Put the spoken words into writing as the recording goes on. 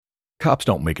Cops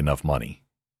don't make enough money.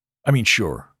 I mean,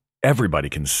 sure, everybody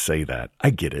can say that.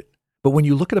 I get it. But when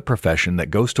you look at a profession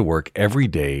that goes to work every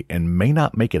day and may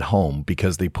not make it home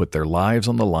because they put their lives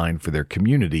on the line for their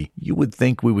community, you would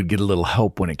think we would get a little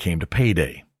help when it came to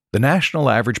payday. The national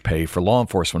average pay for law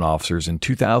enforcement officers in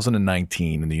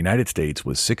 2019 in the United States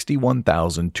was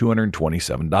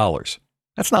 $61,227.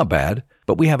 That's not bad,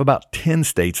 but we have about 10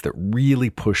 states that really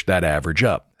push that average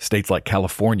up. States like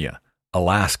California,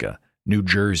 Alaska, New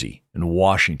Jersey, and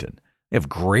Washington. They have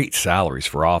great salaries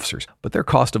for officers, but their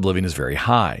cost of living is very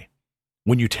high.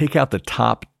 When you take out the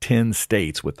top 10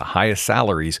 states with the highest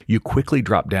salaries, you quickly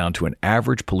drop down to an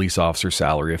average police officer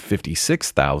salary of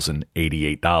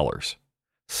 $56,088.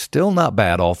 Still not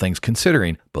bad, all things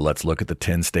considering, but let's look at the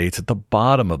 10 states at the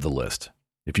bottom of the list.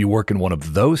 If you work in one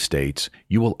of those states,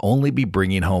 you will only be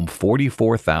bringing home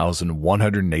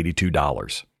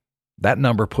 $44,182. That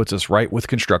number puts us right with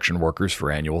construction workers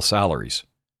for annual salaries.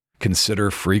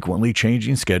 Consider frequently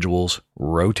changing schedules,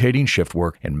 rotating shift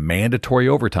work, and mandatory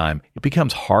overtime. It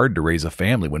becomes hard to raise a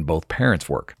family when both parents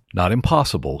work. Not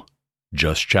impossible,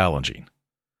 just challenging.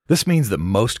 This means that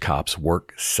most cops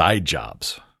work side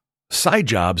jobs. Side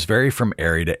jobs vary from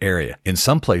area to area. In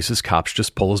some places, cops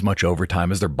just pull as much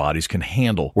overtime as their bodies can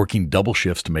handle, working double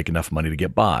shifts to make enough money to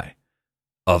get by.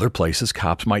 Other places,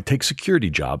 cops might take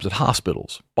security jobs at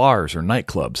hospitals, bars, or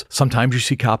nightclubs. Sometimes you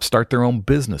see cops start their own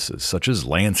businesses, such as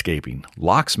landscaping,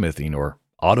 locksmithing, or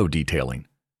auto detailing.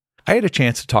 I had a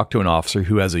chance to talk to an officer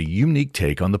who has a unique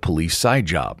take on the police side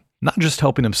job, not just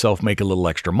helping himself make a little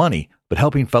extra money, but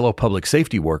helping fellow public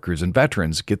safety workers and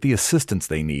veterans get the assistance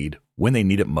they need when they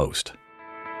need it most.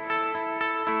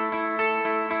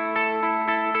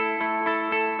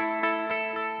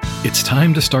 It's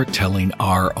time to start telling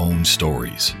our own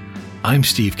stories. I'm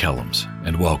Steve Kellums,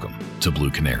 and welcome to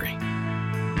Blue Canary.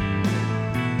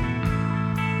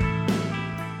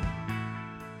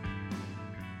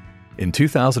 In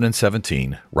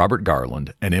 2017, Robert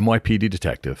Garland, an NYPD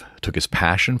detective, took his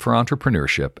passion for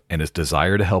entrepreneurship and his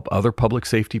desire to help other public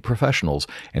safety professionals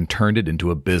and turned it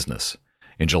into a business.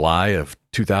 In July of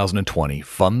 2020,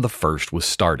 Fund the First was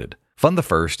started. Fund the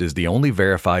First is the only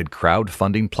verified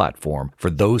crowdfunding platform for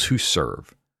those who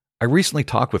serve. I recently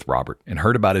talked with Robert and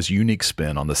heard about his unique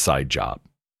spin on the side job.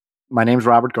 My name's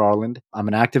Robert Garland. I'm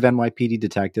an active NYPD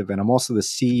detective, and I'm also the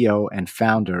CEO and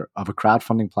founder of a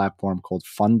crowdfunding platform called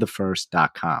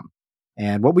fundthefirst.com.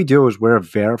 And what we do is we're a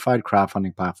verified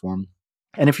crowdfunding platform.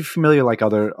 And if you're familiar like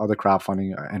other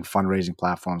crowdfunding and fundraising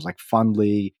platforms like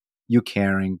Fundly,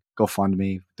 YouCaring,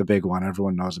 GoFundMe, the big one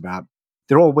everyone knows about,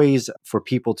 they're all ways for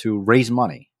people to raise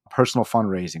money, personal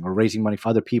fundraising or raising money for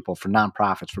other people, for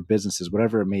nonprofits, for businesses,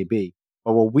 whatever it may be.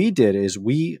 But what we did is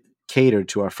we catered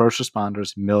to our first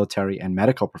responders, military, and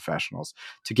medical professionals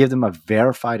to give them a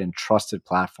verified and trusted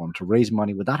platform to raise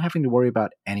money without having to worry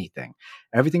about anything.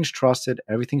 Everything's trusted.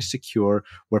 Everything's secure.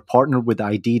 We're partnered with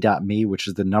ID.me, which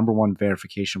is the number one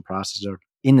verification processor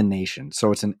in the nation.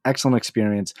 So it's an excellent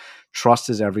experience. Trust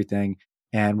is everything.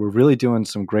 And we're really doing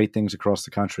some great things across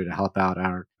the country to help out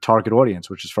our target audience,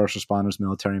 which is first responders,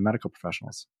 military, and medical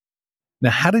professionals.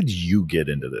 Now, how did you get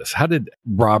into this? How did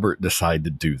Robert decide to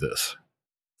do this?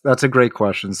 That's a great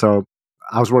question. So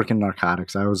I was working in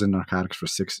narcotics. I was in narcotics for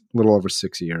little over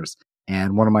 6 years.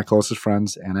 And one of my closest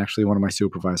friends, and actually one of my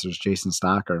supervisors, Jason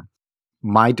Stocker,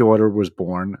 my daughter was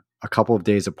born a couple of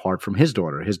days apart from his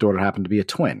daughter. His daughter happened to be a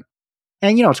twin.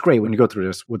 And, it's great when you go through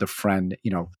this with a friend,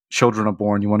 children are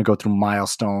born, you want to go through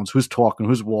milestones, who's talking,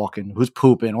 who's walking, who's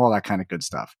pooping, all that kind of good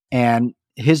stuff. And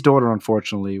his daughter,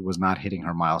 unfortunately, was not hitting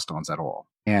her milestones at all.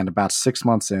 And about 6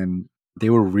 months in,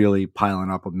 they were really piling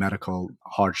up with medical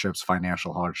hardships,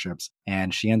 financial hardships.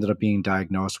 And she ended up being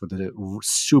diagnosed with a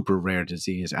super rare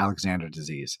disease, Alexander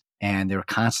disease. And they were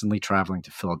constantly traveling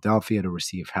to Philadelphia to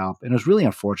receive help. And it was really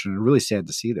unfortunate and really sad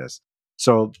to see this.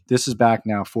 So this is back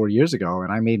now 4 years ago,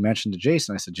 and I made mention to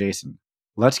Jason. I said, Jason,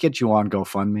 let's get you on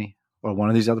GoFundMe or one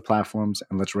of these other platforms,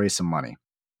 and let's raise some money.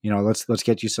 Let's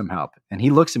get you some help. And he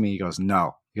looks at me, he goes,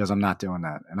 no. He goes, I'm not doing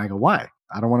that. And I go, why?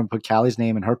 I don't want to put Callie's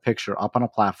name and her picture up on a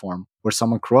platform where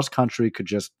someone cross-country could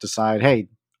just decide, hey,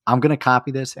 I'm going to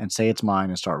copy this and say it's mine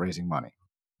and start raising money.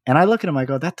 And I look at him, I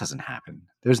go, that doesn't happen.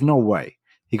 There's no way.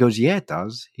 He goes, yeah, it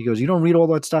does. He goes, you don't read all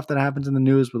that stuff that happens in the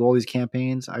news with all these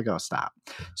campaigns? I go, stop.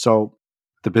 So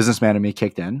the businessman in me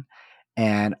kicked in,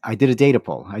 and I did a data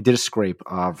poll. I did a scrape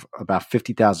of about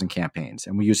 50,000 campaigns,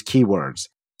 and we used keywords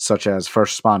such as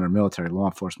first responder, military, law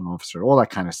enforcement officer, all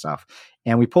that kind of stuff.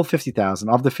 And we pulled 50,000.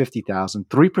 Of the 50,000,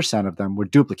 3% of them were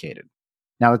duplicated.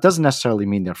 Now, it doesn't necessarily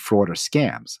mean they're fraud or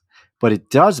scams, but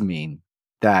it does mean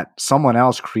that someone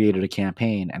else created a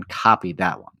campaign and copied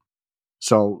that one.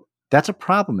 So That's a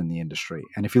problem in the industry.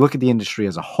 And if you look at the industry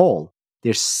as a whole,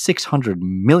 there's 600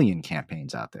 million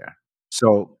campaigns out there.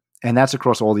 So, and that's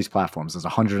across all these platforms. There's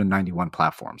 191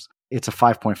 platforms. It's a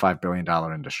 $5.5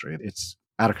 billion industry. It's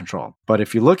out of control. But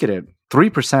if you look at it,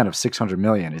 3% of 600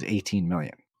 million is 18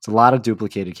 million. It's a lot of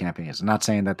duplicated campaigns. I'm not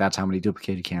saying that that's how many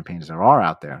duplicated campaigns there are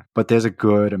out there, but there's a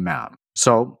good amount.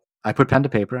 So I put pen to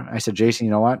paper. I said, Jason,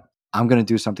 you know what? I'm going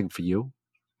to do something for you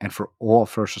and for all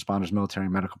first responders, military,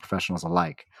 and medical professionals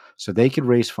alike, so they could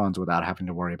raise funds without having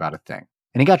to worry about a thing.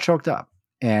 And he got choked up.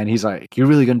 And he's like, "You're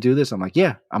really going to do this?" I'm like,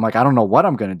 "Yeah." I'm like, "I don't know what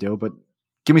I'm going to do, but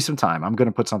give me some time. I'm going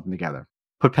to put something together."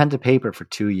 Put pen to paper for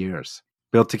 2 years.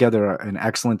 Built together an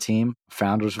excellent team,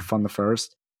 founders of Fund the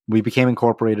First. We became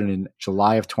incorporated in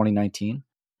July of 2019,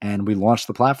 and we launched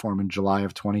the platform in July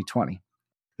of 2020.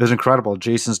 It was incredible.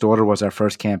 Jason's daughter was our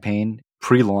first campaign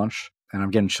pre-launch, and I'm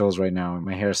getting chills right now.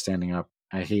 My hair is standing up.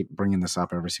 I hate bringing this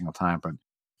up every single time, but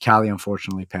Callie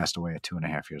unfortunately passed away at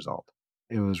 2.5 years old.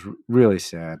 It was really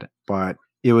sad, but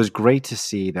it was great to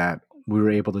see that we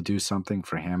were able to do something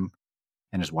for him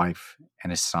and his wife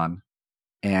and his son,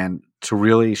 and to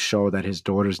really show that his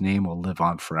daughter's name will live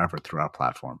on forever through our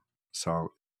platform. So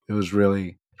it was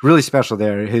really, really special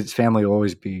there. His family will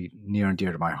always be near and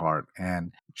dear to my heart.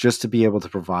 And just to be able to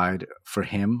provide for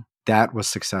him, that was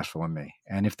successful in me.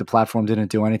 And if the platform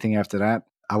didn't do anything after that,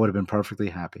 I would have been perfectly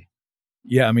happy.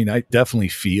 Yeah, I mean, I definitely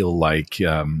feel like,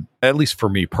 at least for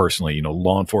me personally,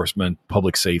 law enforcement,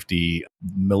 public safety,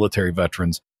 military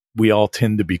veterans, we all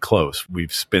tend to be close.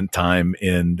 We've spent time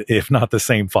in, if not the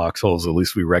same foxholes, at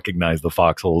least we recognize the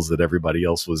foxholes that everybody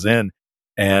else was in.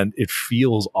 And it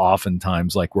feels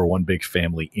oftentimes like we're one big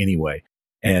family anyway.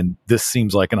 And this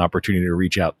seems like an opportunity to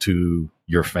reach out to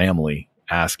your family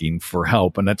asking for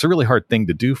help. And that's a really hard thing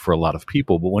to do for a lot of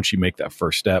people. But once you make that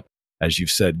first step, as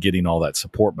you've said, getting all that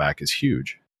support back is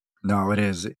huge. No, it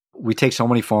is. We take so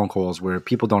many phone calls where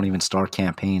people don't even start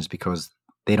campaigns because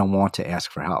they don't want to ask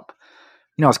for help.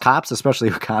 As cops, especially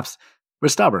cops, we're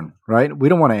stubborn, right? We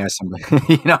don't want to ask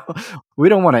somebody, we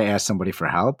don't want to ask somebody for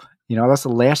help. That's the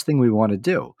last thing we want to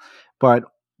do. But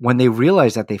when they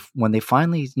realize that when they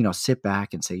finally, sit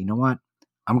back and say, you know what,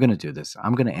 I'm going to do this.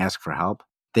 I'm going to ask for help.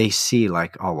 They see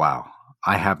like, oh, wow,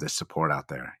 I have this support out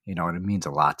there, and it means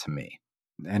a lot to me.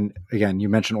 And again, you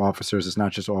mentioned officers. It's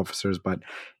not just officers, but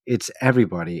it's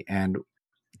everybody. And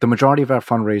the majority of our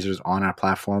fundraisers on our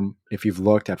platform, if you've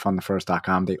looked at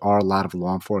fundthefirst.com, they are a lot of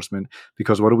law enforcement,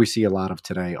 because what do we see a lot of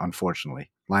today, unfortunately?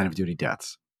 Line of duty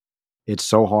deaths. It's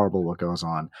so horrible what goes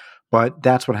on. But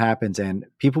that's what happens. And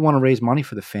people want to raise money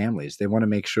for the families. They want to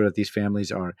make sure that these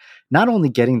families are not only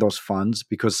getting those funds,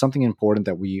 because something important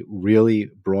that we really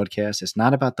broadcast is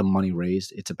not about the money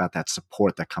raised. It's about that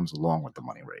support that comes along with the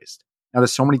money raised. Now,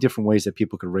 there's so many different ways that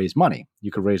people could raise money.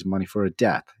 You could raise money for a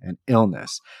death, an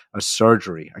illness, a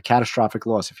surgery, a catastrophic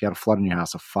loss. If you had a flood in your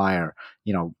house, a fire,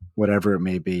 whatever it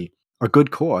may be, a good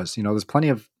cause. There's plenty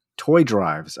of toy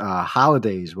drives,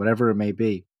 holidays, whatever it may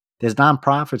be. There's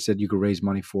nonprofits that you could raise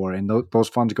money for, and those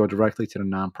funds go directly to the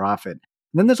nonprofit. And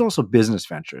then there's also business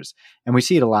ventures. And we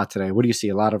see it a lot today. What do you see?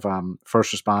 A lot of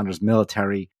first responders,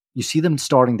 military. You see them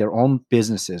starting their own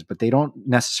businesses, but they don't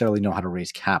necessarily know how to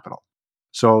raise capital.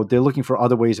 So they're looking for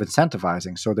other ways of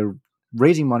incentivizing. So they're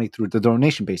raising money through the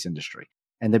donation-based industry.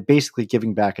 And they're basically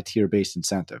giving back a tier-based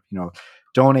incentive.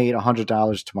 Donate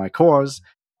 $100 to my cause.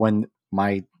 When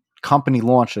my company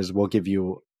launches, we'll give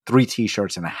you 3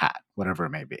 T-shirts and a hat, whatever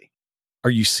it may be. Are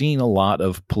you seeing a lot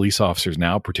of police officers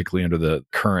now, particularly under the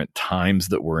current times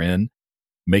that we're in,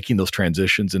 making those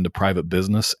transitions into private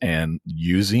business and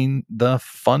using the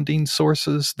funding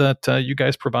sources that you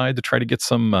guys provide to try to get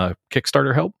some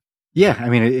Kickstarter help? Yeah, I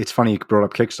mean, it's funny you brought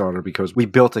up Kickstarter, because we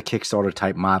built a Kickstarter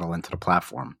type model into the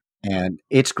platform, and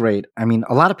it's great. I mean,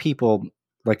 a lot of people,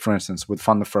 like for instance, with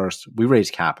Fund the First, we raise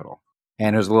capital,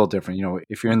 and it was a little different.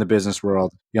 If you're in the business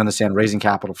world, you understand raising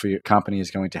capital for your company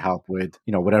is going to help with,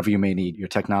 whatever you may need, your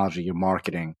technology, your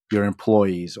marketing, your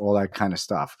employees, all that kind of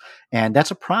stuff. And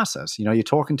that's a process. You're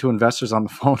talking to investors on the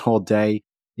phone all day.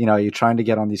 You're trying to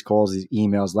get on these calls, these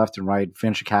emails left and right,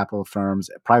 venture capital firms,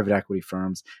 private equity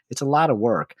firms. It's a lot of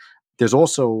work. There's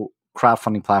also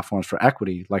crowdfunding platforms for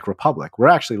equity like Republic. We're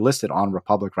actually listed on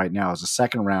Republic right now as a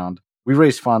second round. We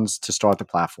raised funds to start the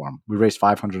platform. We raised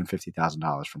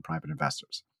 $550,000 from private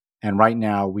investors. And right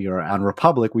now we are on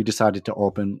Republic. We decided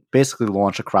to basically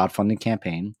launch a crowdfunding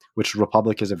campaign, which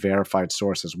Republic is a verified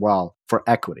source as well, for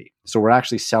equity. So we're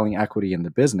actually selling equity in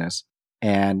the business.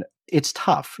 And it's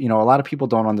tough. A lot of people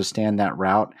don't understand that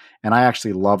route. And I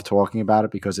actually love talking about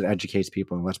it because it educates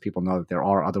people and lets people know that there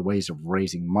are other ways of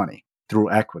raising money through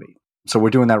equity. So we're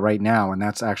doing that right now. And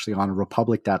that's actually on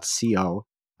republic.co.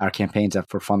 Our campaign's up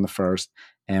for Fund the First.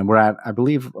 And we're at, I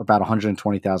believe, about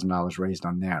 $120,000 raised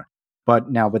on there. But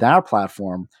now with our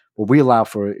platform, what we allow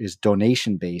for is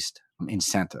donation-based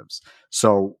incentives.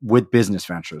 So with business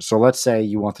ventures. So let's say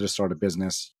you wanted to start a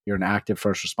business. You're an active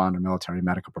first responder, military,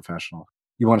 medical professional.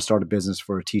 You want to start a business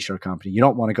for a t-shirt company. You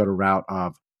don't want to go the route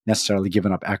of necessarily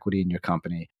giving up equity in your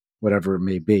company, whatever it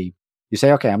may be. You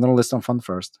say, okay, I'm going to list on Fund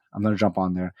First. I'm going to jump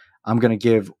on there. I'm going to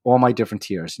give all my different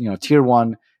tiers. Tier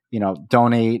one,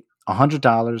 donate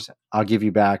 $100. I'll give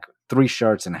you back 3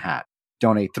 shirts and a hat.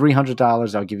 Donate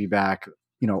 $300. I'll give you back,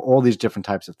 all these different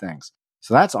types of things.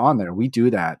 So that's on there. We do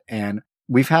that. And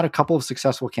we've had a couple of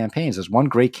successful campaigns. There's one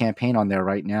great campaign on there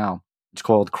right now. It's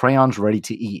called Crayons Ready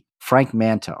to Eat. Frank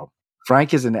Manto.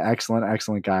 Frank is an excellent,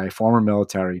 excellent guy, former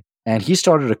military. And he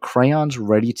started a Crayons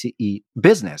Ready to Eat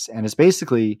business. And it's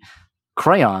basically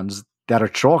crayons that are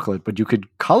chocolate, but you could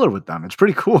color with them. It's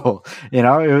pretty cool.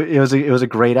 It was a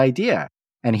great idea.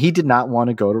 And he did not want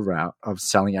to go the route of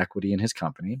selling equity in his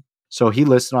company. So he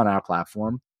listed on our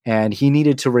platform, and he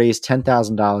needed to raise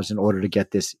 $10,000 in order to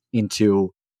get this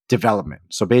into development.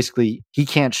 So basically, he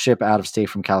can't ship out of state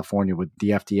from California with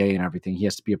the FDA and everything. He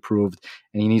has to be approved,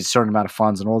 and he needs a certain amount of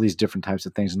funds and all these different types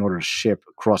of things in order to ship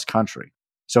cross country.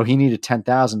 So he needed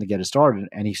 $10,000 to get it started,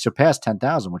 and he surpassed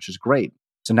 $10,000, which is great.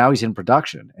 So now he's in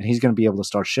production, and he's going to be able to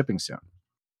start shipping soon.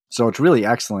 So it's really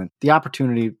excellent. The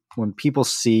opportunity when people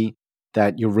see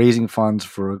that you're raising funds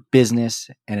for a business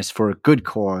and it's for a good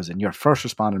cause and you're a first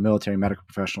responder, military, medical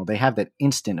professional, they have that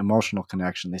instant emotional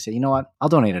connection. They say, you know what? I'll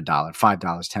donate $1, $5,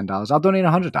 $10. I'll donate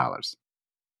 $100.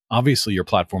 Obviously, your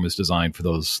platform is designed for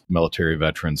those military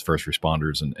veterans, first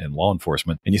responders, and law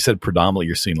enforcement. And you said predominantly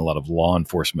you're seeing a lot of law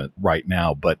enforcement right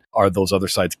now, but are those other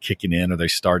sides kicking in? Are they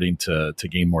starting to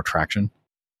gain more traction?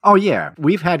 Oh, yeah.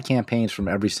 We've had campaigns from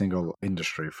every single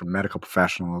industry, from medical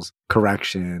professionals,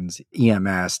 corrections,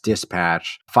 EMS,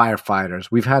 dispatch, firefighters.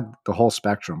 We've had the whole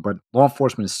spectrum, but law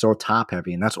enforcement is so top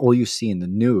heavy, and that's all you see in the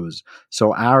news.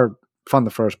 So our Fund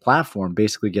the First platform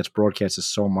basically gets broadcasted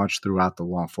so much throughout the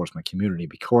law enforcement community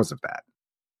because of that.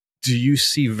 Do you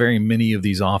see very many of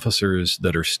these officers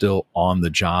that are still on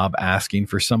the job asking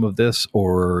for some of this,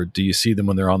 or do you see them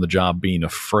when they're on the job being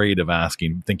afraid of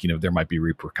asking, thinking of there might be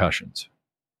repercussions?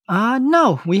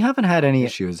 No, we haven't had any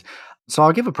issues. So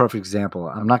I'll give a perfect example.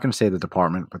 I'm not going to say the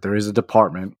department, but there is a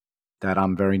department that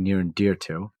I'm very near and dear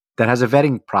to that has a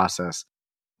vetting process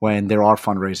when there are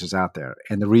fundraisers out there.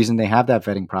 And the reason they have that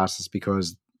vetting process is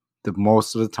because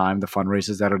most of the time the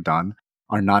fundraisers that are done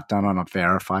are not done on a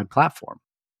verified platform.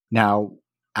 Now,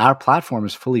 our platform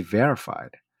is fully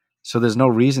verified, so there's no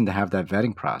reason to have that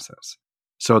vetting process.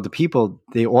 So the people,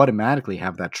 they automatically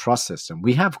have that trust system.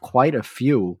 We have quite a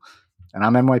few, and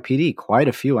I'm NYPD, quite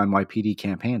a few NYPD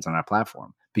campaigns on our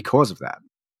platform because of that.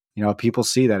 People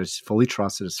see that it's fully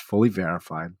trusted, it's fully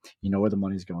verified. You know where the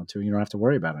money's going to, and you don't have to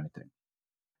worry about anything.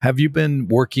 Have you been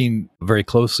working very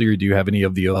closely, or do you have any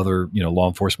of the other, law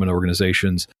enforcement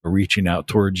organizations reaching out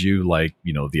towards you, like,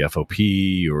 the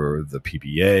FOP or the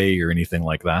PBA or anything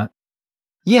like that?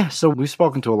 Yeah, so we've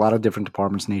spoken to a lot of different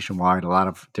departments nationwide, a lot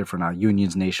of different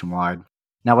unions nationwide.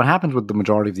 Now, what happens with the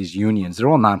majority of these unions, they're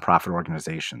all nonprofit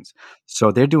organizations.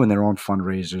 So they're doing their own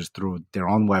fundraisers through their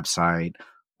own website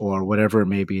or whatever it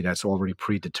may be that's already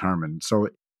predetermined. So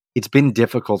it's been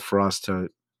difficult for us to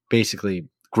basically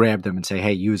grab them and say,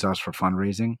 hey, use us for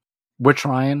fundraising. We're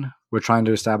trying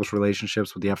to establish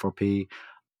relationships with the FOP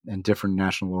and different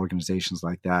national organizations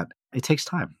like that. It takes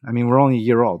time. I mean, we're only a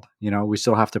year old. We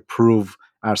still have to prove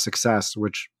our success,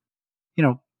 which,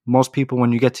 most people,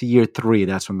 when you get to year 3,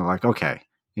 that's when they're like, okay,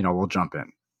 we'll jump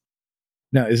in.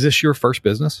 Now, is this your first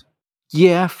business?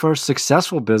 Yeah, first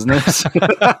successful business.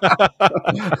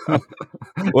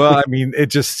 Well, I mean, it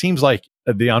just seems like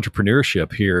the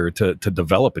entrepreneurship here to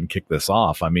develop and kick this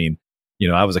off. I mean,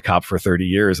 I was a cop for 30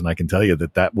 years, and I can tell you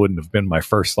that wouldn't have been my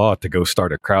first thought to go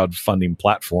start a crowdfunding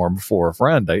platform for a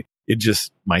friend.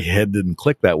 My head didn't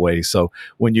click that way. So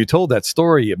when you told that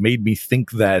story, it made me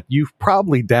think that you've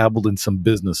probably dabbled in some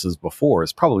businesses before.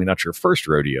 It's probably not your first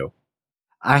rodeo.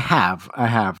 I have.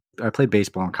 I played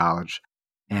baseball in college,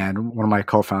 and one of my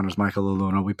co-founders, Michael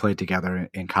LaLuna, we played together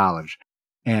in college.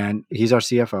 And he's our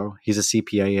CFO. He's a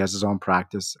CPA. He has his own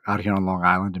practice out here on Long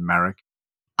Island in Merrick.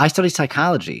 I studied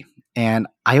psychology, and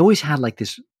I always had like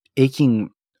this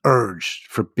aching urge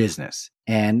for business.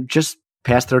 And just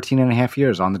past 13 and a half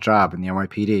years on the job in the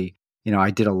NYPD,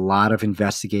 I did a lot of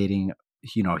investigating,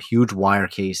 huge wire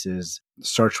cases,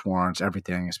 search warrants,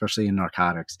 everything, especially in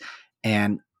narcotics.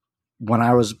 And when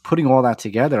I was putting all that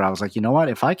together, I was like, you know what?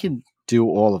 If I can do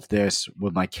all of this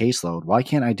with my caseload, why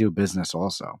can't I do business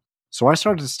also? So I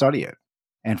started to study it.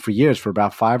 And for years, for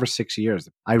about 5 or 6 years,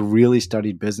 I really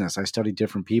studied business. I studied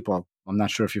different people. I'm not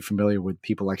sure if you're familiar with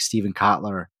people like Steven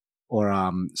Kotler or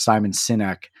Simon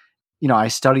Sinek. I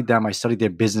studied them. I studied their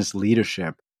business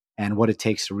leadership and what it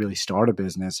takes to really start a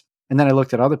business. And then I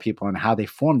looked at other people and how they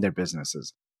formed their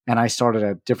businesses. And I started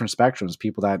at different spectrums,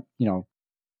 people that,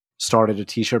 started a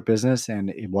t-shirt business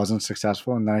and it wasn't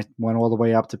successful. And then I went all the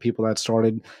way up to people that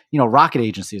started, rocket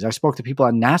agencies. I spoke to people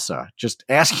at NASA, just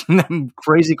asking them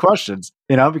crazy questions,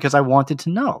 because I wanted to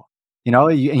know,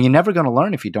 and you're never going to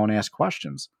learn if you don't ask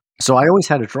questions. So I always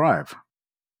had a drive.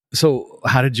 So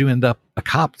how did you end up a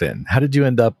cop then? How did you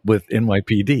end up with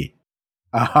NYPD?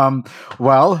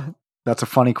 Well, that's a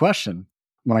funny question.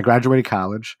 When I graduated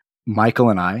college,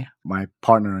 Michael and I, my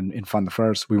partner in Fund the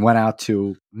First, we went out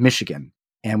to Michigan.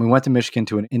 And we went to Michigan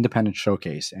to an independent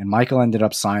showcase. And Michael ended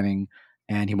up signing,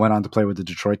 and he went on to play with the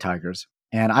Detroit Tigers.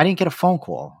 And I didn't get a phone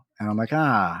call. And I'm like,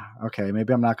 okay,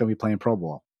 maybe I'm not going to be playing pro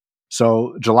ball.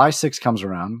 So July 6th comes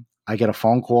around. I get a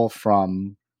phone call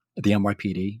from the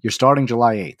NYPD. You're starting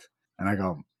July 8th. And I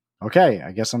go, okay,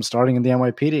 I guess I'm starting in the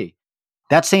NYPD.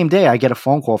 That same day, I get a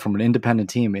phone call from an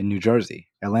independent team in New Jersey,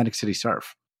 Atlantic City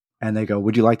Surf. And they go,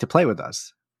 would you like to play with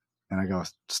us? And I go,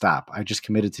 stop, I just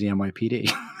committed to the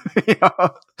NYPD.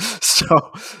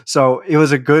 So it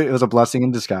was a blessing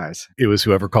in disguise. It was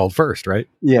whoever called first, right?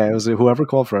 Yeah, it was whoever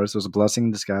called first. It was a blessing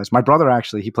in disguise. My brother,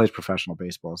 actually, he plays professional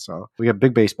baseball. So we got a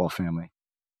big baseball family.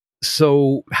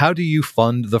 So how do you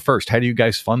fund the First? How do you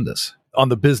guys fund this? On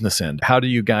the business end, how do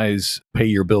you guys pay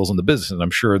your bills on the business? And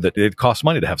I'm sure that it costs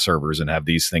money to have servers and have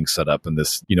these things set up and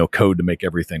this, code to make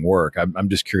everything work. I'm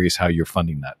just curious how you're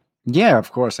funding that. Yeah,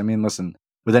 of course. I mean, listen,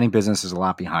 with any business, there's a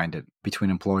lot behind it,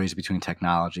 between employees, between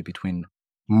technology, between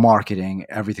marketing,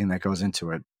 everything that goes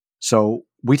into it. So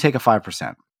we take a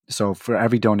 5%. So for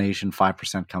every donation,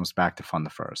 5% comes back to Fund the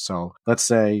First. So let's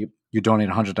say you donate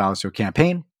 $100 to a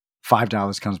campaign,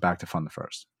 $5 comes back to Fund the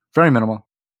First. Very minimal.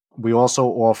 We also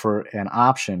offer an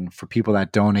option for people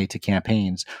that donate to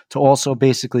campaigns to also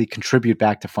basically contribute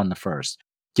back to Fund the First,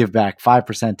 give back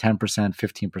 5%, 10%,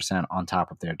 15% on top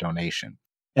of their donation.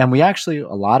 And we actually, a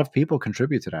lot of people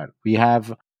contribute to that. We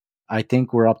have, I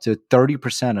think we're up to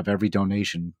 30% of every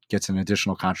donation gets an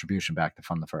additional contribution back to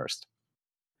Fund the First.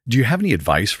 Do you have any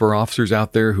advice for officers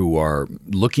out there who are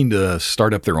looking to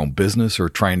start up their own business or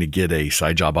trying to get a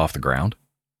side job off the ground?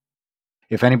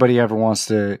 If anybody ever wants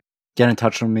to get in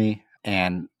touch with me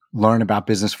and learn about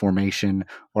business formation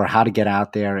or how to get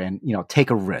out there and, take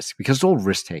a risk, because it's all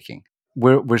risk taking.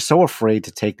 We're so afraid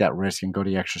to take that risk and go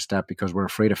the extra step because we're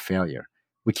afraid of failure.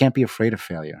 We can't be afraid of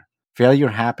failure. Failure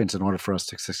happens in order for us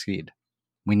to succeed.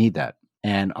 We need that.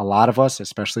 And a lot of us,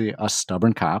 especially us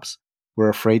stubborn cops, we're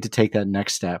afraid to take that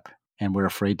next step and we're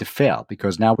afraid to fail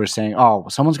because now we're saying, oh,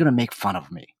 someone's going to make fun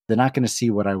of me. They're not going to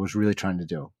see what I was really trying to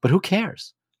do. But who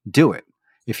cares? Do it.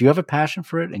 If you have a passion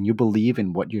for it and you believe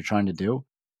in what you're trying to do,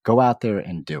 go out there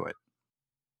and do it.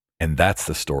 And that's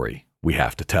the story we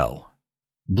have to tell.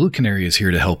 Blue Canary is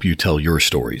here to help you tell your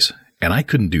stories. And I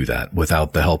couldn't do that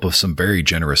without the help of some very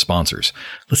generous sponsors.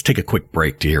 Let's take a quick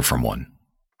break to hear from one.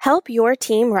 Help your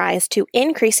team rise to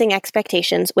increasing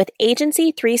expectations with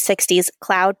Agency 360's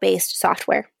cloud-based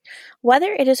software.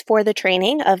 Whether it is for the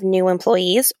training of new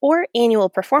employees or annual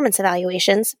performance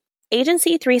evaluations,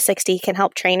 Agency 360 can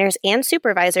help trainers and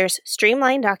supervisors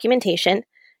streamline documentation,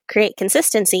 create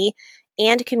consistency,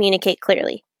 and communicate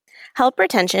clearly. Help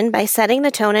retention by setting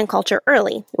the tone and culture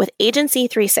early with Agency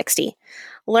 360.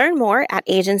 Learn more at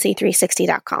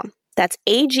agency360.com. That's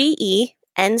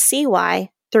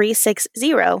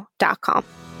AGENCY360.com.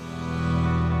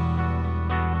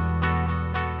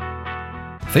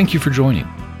 Thank you for joining.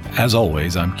 As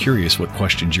always, I'm curious what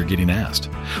questions you're getting asked.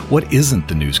 What isn't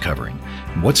the news covering?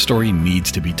 What story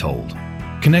needs to be told?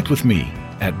 Connect with me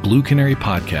at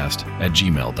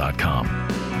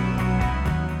bluecanarypodcast@gmail.com.